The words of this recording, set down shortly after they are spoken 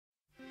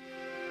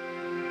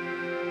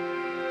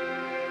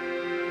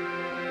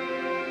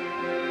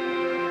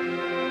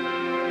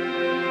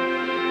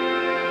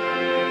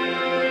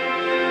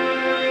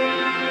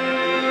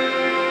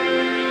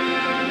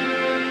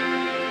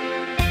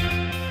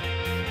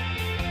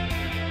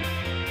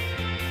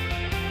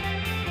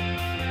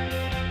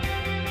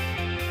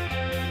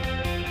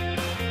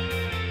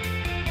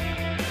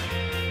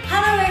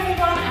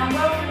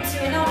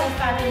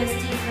fabulous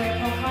d3o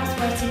podcast,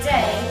 where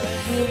today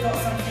we've got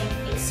something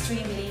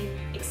extremely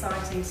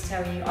exciting to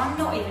tell you. I'm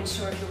not even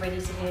sure if you're ready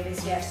to hear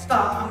this yet,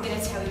 but I'm going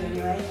to tell you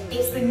anyway.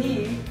 It's the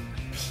new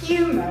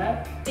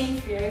Puma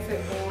d3o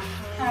football.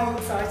 How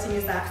exciting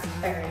is that?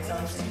 Very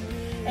exciting.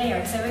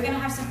 Anyway, so we're going to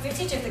have some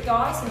footage of the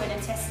guys who went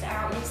and tested it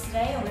out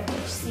yesterday on the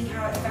pitch, see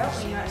how it felt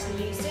when you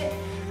actually used it.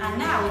 And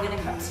now we're going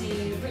to cut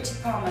to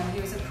Richard Puma,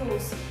 who is of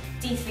course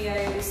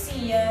d3o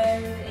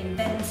CEO,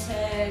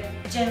 inventor,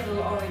 general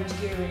orange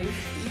guru.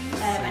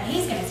 And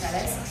he's going to tell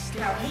us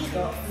how he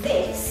got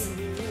this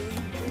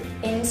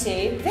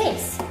into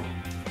this.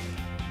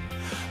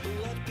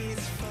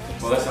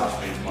 Well, this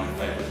actually is my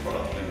favourite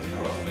product. I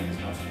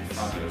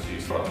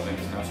think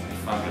it's an absolutely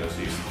fabulous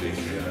use. Of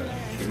d3o.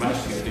 We've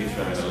managed to get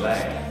d3o in a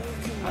layer,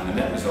 and the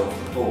net result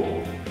for the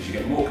ball is you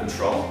get more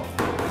control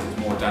because it's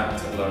more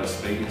damped at lower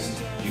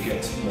speeds. You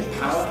get more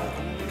power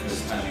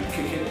because as you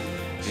kick it,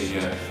 the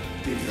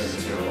d3o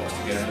material locks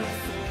together,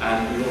 and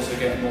you also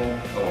get more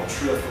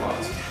truer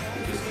flight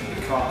because the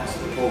carcass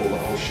of the ball, the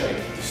whole shape,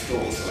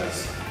 distorts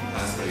less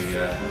as the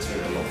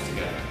material locks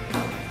together.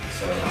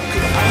 So.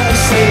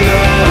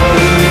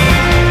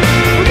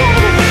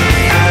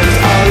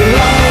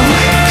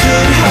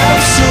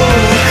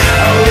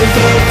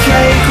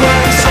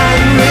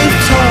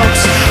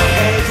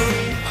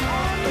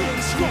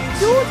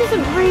 George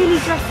isn't really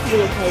dressed for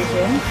the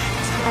occasion,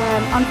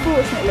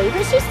 unfortunately,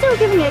 but she's still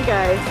giving it a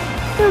go.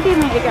 Still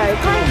giving it a go.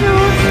 Hi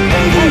George!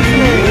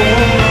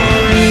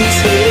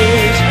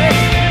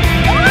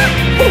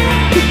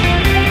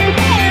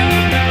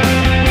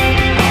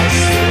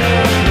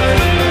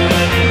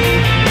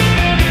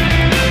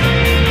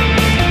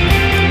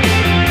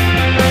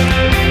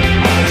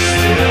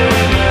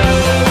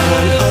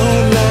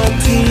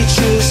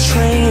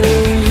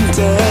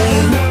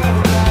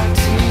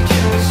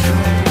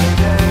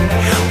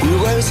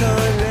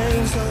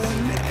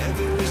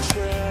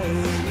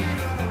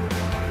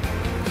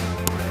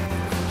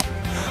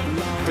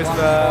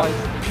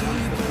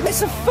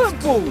 It's a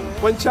football!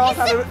 When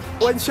Charlotte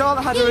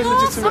had her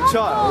illegitimate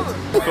child.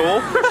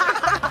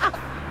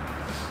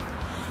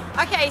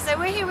 Okay, so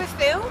we're here with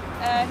Phil,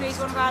 who's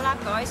one of our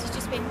lab guys who's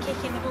just been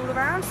kicking the ball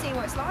around, seeing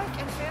what it's like.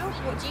 And Phil,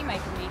 what do you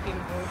make of the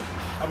Puma ball?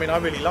 I mean, I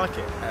really like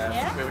it.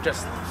 Yeah? We were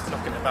just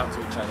knocking it about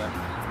to each other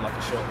from like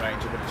a short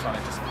range and we were trying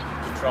to just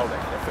control it.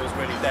 And it feels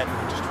really dead when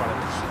we're just trying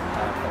to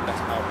put less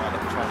power behind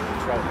it and trying to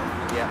control it.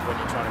 And yet when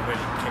you're trying to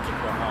really kick it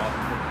quite hard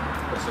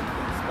and put some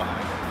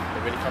behind it,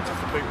 it really comes off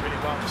the boot really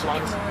well.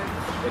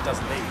 It does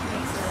lead.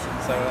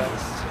 So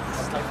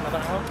let's take another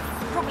hour.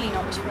 Probably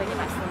not, we should really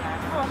less than that.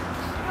 Come on,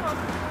 come on.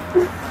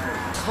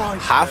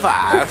 High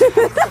five!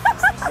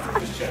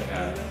 Just check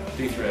out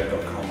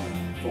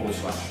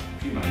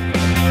d3o.com/Puma.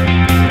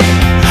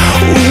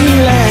 We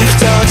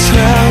left our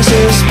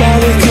trousers by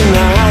the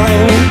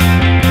canal.